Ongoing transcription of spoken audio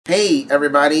Hey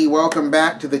everybody, welcome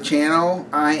back to the channel.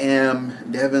 I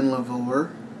am Devin Lavore.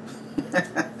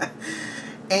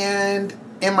 And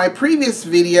in my previous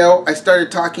video, I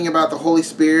started talking about the Holy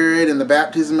Spirit and the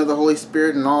baptism of the Holy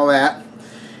Spirit and all that.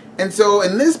 And so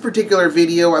in this particular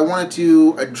video, I wanted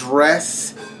to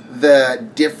address the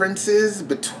differences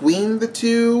between the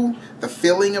two, the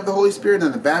filling of the Holy Spirit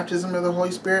and the baptism of the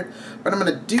Holy Spirit. But I'm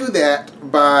going to do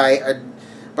that by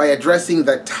addressing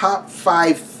the top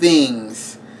 5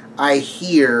 things I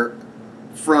hear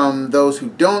from those who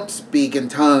don't speak in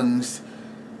tongues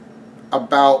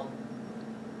about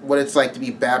what it's like to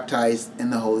be baptized in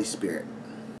the Holy Spirit.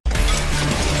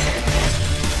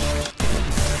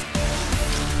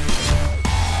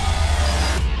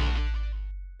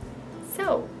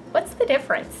 So, what's the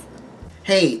difference?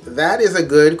 Hey, that is a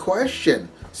good question.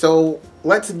 So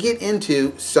let's get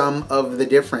into some of the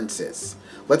differences.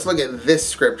 Let's look at this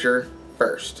scripture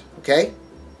first, okay?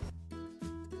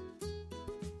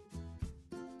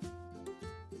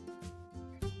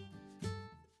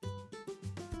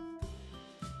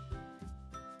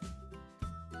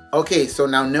 Okay, so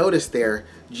now notice there,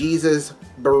 Jesus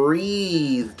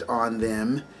breathed on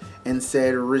them and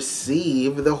said,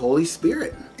 receive the Holy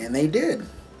Spirit. And they did.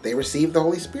 They received the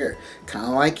Holy Spirit. Kind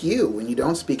of like you. When you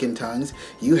don't speak in tongues,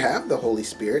 you have the Holy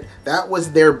Spirit. That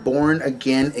was their born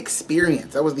again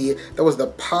experience. That was the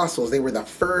apostles. They were the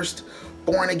first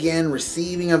born again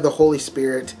receiving of the Holy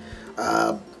Spirit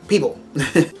people.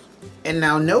 And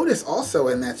now notice also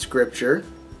in that scripture,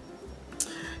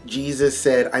 Jesus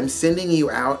said, I'm sending you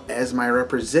out as my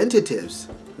representatives,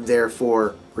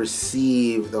 therefore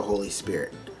receive the Holy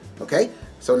Spirit. Okay,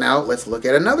 so now let's look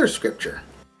at another scripture.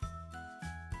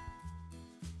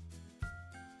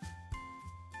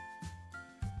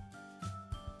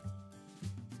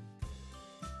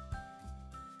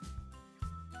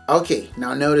 Okay,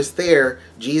 now notice there,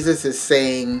 Jesus is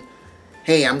saying,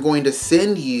 hey, I'm going to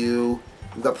send you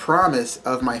the promise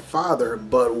of my Father,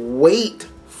 but wait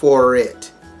for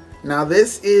it. Now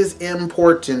this is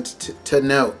important to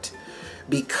note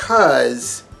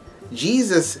because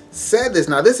Jesus said this.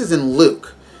 Now this is in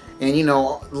Luke. And you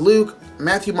know, Luke,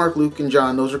 Matthew, Mark, Luke, and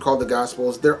John, those are called the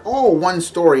Gospels. They're all one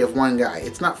story of one guy.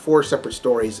 It's not 4 separate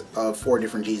stories of 4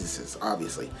 different Jesuses,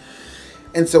 obviously.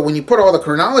 And so when you put all the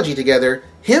chronology together,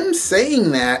 him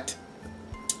saying that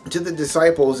to the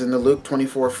disciples in the Luke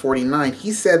 24:49,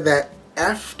 he said that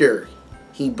after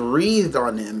he breathed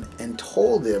on them and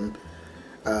told them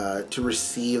to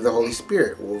receive the Holy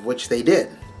Spirit, which they did.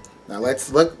 Now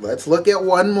let's look at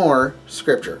one more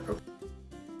scripture. Okay.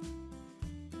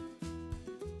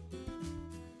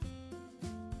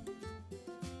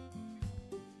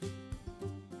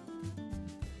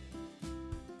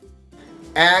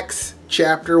 Acts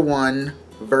chapter 1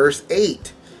 verse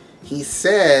 8. He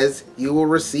says, you will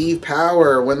receive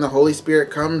power when the Holy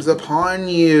Spirit comes upon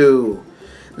you.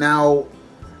 Now,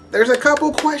 there's a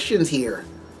couple questions here.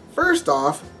 First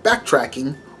off,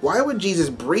 backtracking, why would Jesus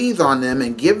breathe on them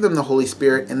and give them the Holy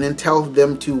Spirit and then tell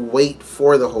them to wait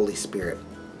for the Holy Spirit?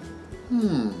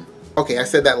 Okay, I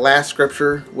said that last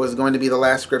scripture was going to be the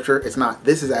last scripture. It's not.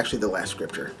 This is actually the last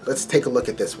scripture. Let's take a look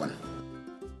at this one.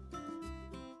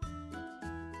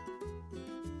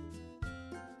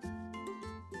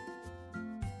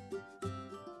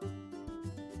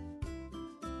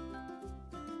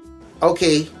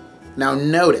 Okay, now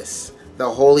notice the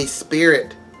Holy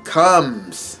Spirit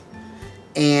comes,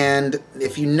 and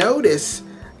if you notice,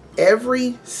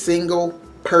 every single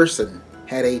person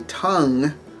had a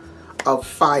tongue of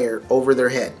fire over their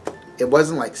head. It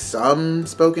wasn't like some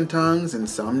spoke in tongues and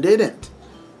some didn't.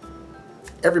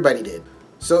 Everybody did.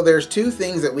 So there's 2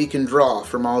 things that we can draw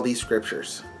from all these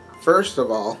scriptures. First of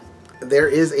all, there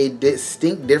is a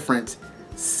distinct difference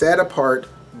set apart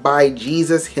by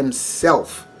Jesus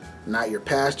himself. Not your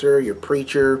pastor, your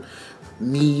preacher,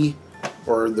 me,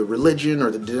 or the religion, or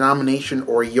the denomination,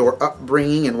 or your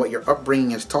upbringing and what your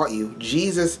upbringing has taught you.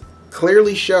 Jesus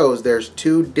clearly shows there's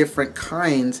 2 different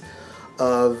kinds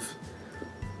of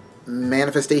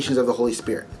manifestations of the Holy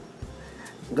Spirit.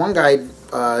 One guy,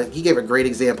 he gave a great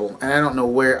example, and I don't know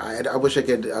where, I wish I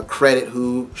could credit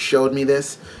who showed me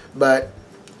this, but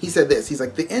he said this. He's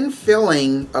like, the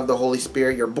infilling of the Holy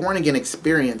Spirit, your born again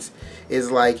experience, is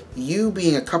like you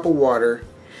being a cup of water,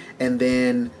 and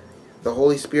then the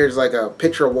Holy Spirit is like a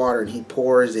pitcher of water, and he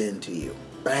pours into you.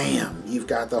 Bam! You've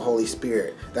got the Holy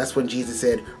Spirit. That's when Jesus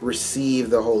said, receive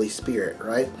the Holy Spirit,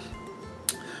 right?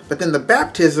 But then the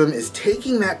baptism is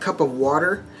taking that cup of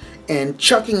water and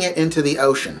chucking it into the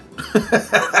ocean.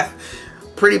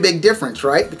 pretty big difference,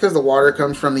 right? Because the water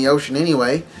comes from the ocean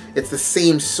anyway. It's the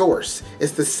same source.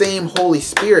 It's the same Holy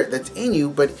Spirit that's in you,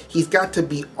 but he's got to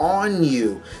be on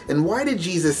you. And why did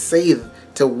Jesus say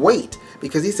to wait?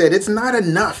 Because he said it's not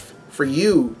enough for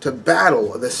you to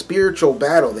battle the spiritual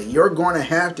battle that you're going to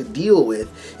have to deal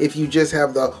with if you just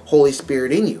have the Holy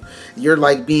Spirit in you. You're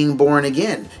like being born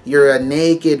again. You're a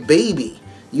naked baby.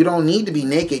 You don't need to be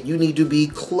naked. You need to be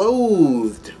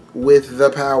clothed with the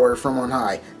power from on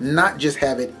high, not just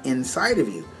have it inside of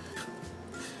you.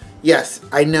 Yes,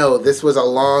 I know this was a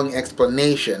long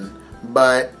explanation,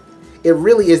 but it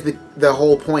really is the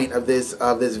whole point of this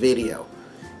video,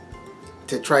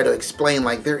 to try to explain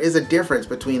like there is a difference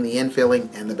between the infilling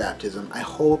and the baptism. I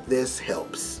hope this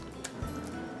helps.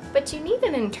 But you need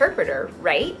an interpreter,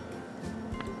 right?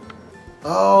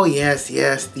 Oh yes,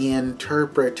 the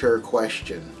interpreter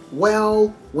question.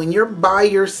 Well, when you're by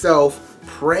yourself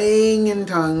praying in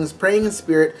tongues, praying in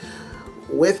spirit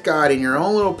with God in your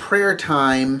own little prayer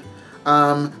time,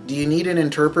 do you need an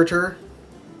interpreter?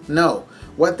 No.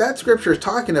 What that scripture is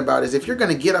talking about is if you're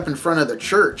going to get up in front of the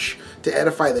church to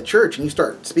edify the church and you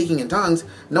start speaking in tongues,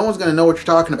 no one's going to know what you're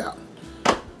talking about.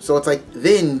 So it's like,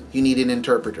 then you need an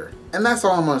interpreter. And that's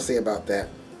all I'm going to say about that.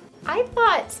 I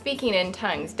thought speaking in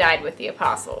tongues died with the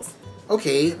apostles.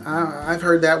 Okay, I've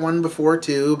heard that one before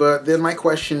too, but then my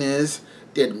question is,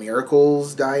 did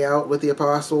miracles die out with the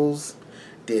apostles?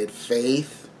 Did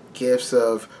faith, gifts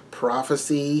of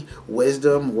prophecy,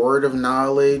 wisdom, word of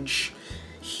knowledge,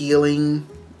 healing,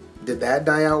 did that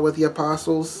die out with the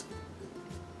apostles?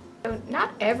 So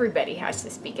not everybody has to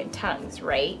speak in tongues,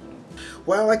 right?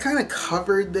 Well, I kind of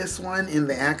covered this one in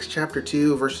the Acts chapter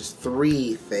 2 verses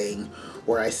 3 thing,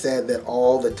 where I said that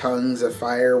all the tongues of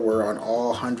fire were on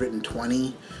all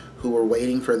 120 who were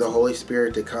waiting for the Holy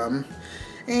Spirit to come.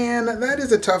 And that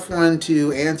is a tough one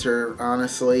to answer,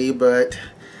 honestly, but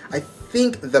I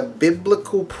think the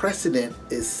biblical precedent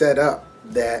is set up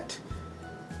that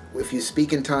if you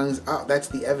speak in tongues, that's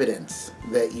the evidence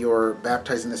that you're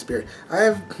baptized in the Spirit. I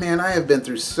have been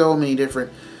through so many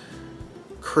different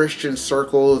Christian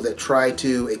circles that try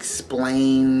to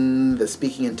explain the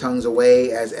speaking in tongues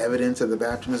away as evidence of the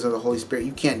baptism of the Holy Spirit.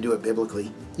 You can't do it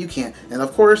biblically. You can't. And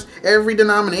of course, every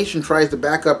denomination tries to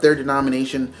back up their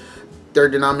denomination's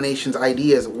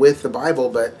ideas with the Bible,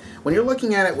 but when you're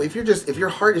looking at it, if your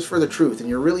heart is for the truth and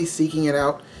you're really seeking it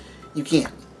out, you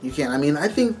can't. You can't. I mean, I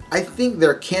think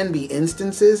there can be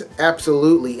instances,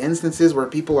 absolutely, instances where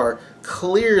people are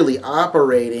clearly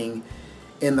operating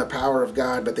in the power of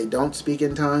God, but they don't speak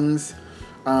in tongues.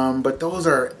 But those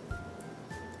are,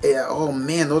 oh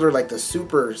man, those are like the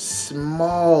super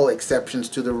small exceptions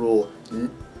to the rule,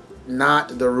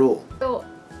 not the rule. So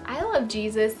I love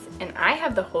Jesus and I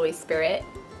have the Holy Spirit.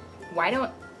 Why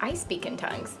don't I speak in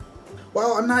tongues?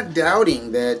 Well, I'm not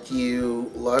doubting that you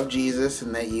love Jesus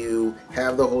and that you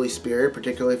have the Holy Spirit,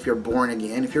 particularly if you're born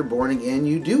again. If you're born again,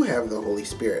 you do have the Holy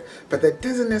Spirit. But that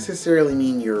doesn't necessarily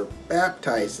mean you're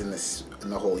baptized in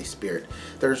the Holy Spirit.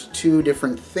 There's two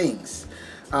different things.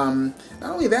 Not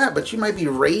only that, but you might be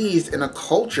raised in a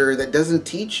culture that doesn't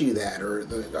teach you that, or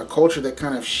a culture that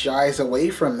kind of shies away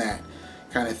from that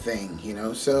kind of thing, you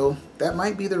know. So that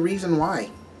might be the reason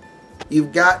why.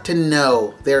 You've got to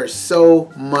know there's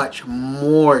so much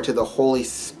more to the Holy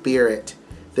Spirit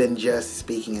than just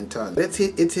speaking in tongues.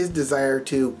 It's His desire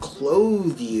to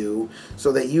clothe you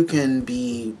so that you can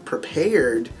be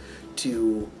prepared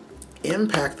to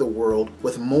impact the world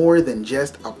with more than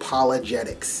just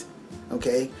apologetics.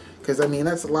 Okay? Because I mean,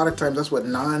 that's a lot of times that's what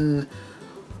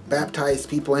non-baptized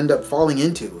people end up falling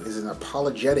into, is an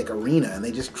apologetic arena, and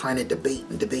they just trying to debate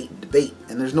and debate and debate,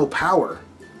 and there's no power.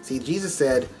 See, Jesus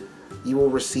said, you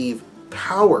will receive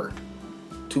power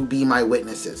to be my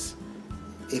witnesses.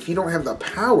 If you don't have the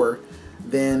power,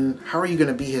 then how are you going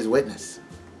to be His witness?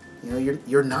 You know,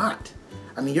 you're not.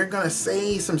 I mean, you're going to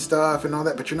say some stuff and all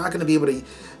that, but you're not going to be able to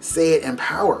say it in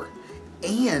power.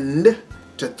 And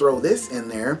to throw this in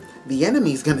there, the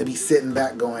enemy's going to be sitting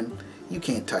back going, you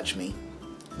can't touch me.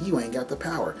 You ain't got the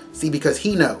power. See, because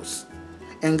he knows.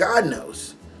 And God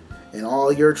knows. And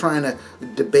all you're trying to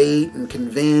debate and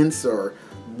convince or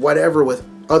whatever with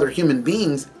other human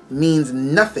beings means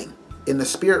nothing in the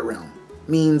spirit realm.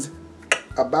 Means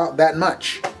about that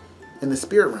much in the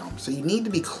spirit realm. So you need to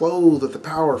be clothed with the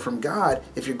power from God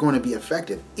if you're going to be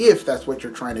effective, if that's what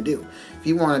you're trying to do. If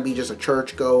you want to be just a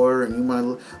church goer and you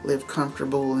want to live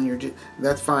comfortable and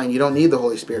that's fine. You don't need the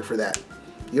Holy Spirit for that.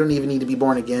 You don't even need to be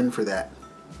born again for that.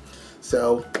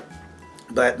 So,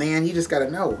 but man, you just got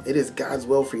to know it is God's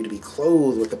will for you to be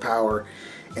clothed with the power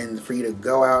and for you to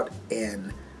go out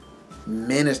and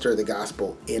minister the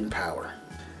gospel in power.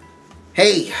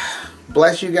 Hey,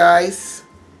 bless you guys.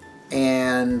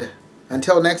 And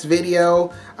until next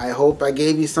video, I hope I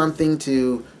gave you something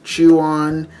to chew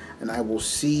on, and I will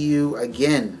see you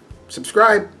again.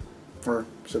 Subscribe.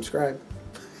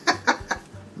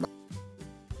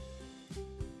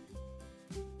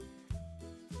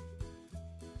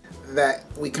 That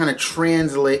we kind of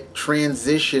translated.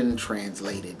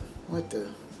 What the?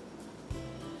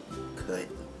 Cut.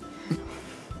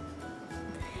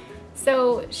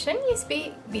 So, shouldn't you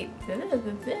be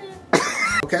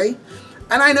Okay?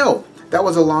 And I know, that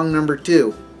was a long number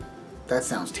 2. That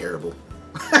sounds terrible.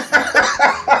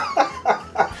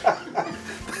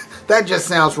 That just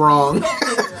sounds wrong.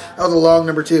 That was a long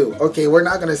number 2. Okay, we're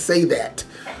not going to say that.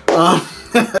 Sorry.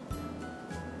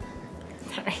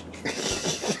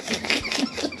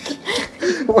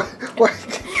 What?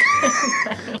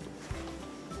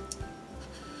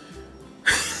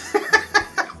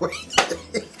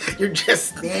 You're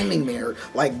just standing there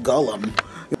like Gollum.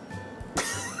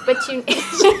 But you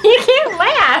can't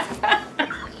laugh.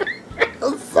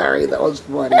 I'm sorry, that was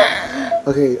funny.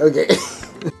 Okay.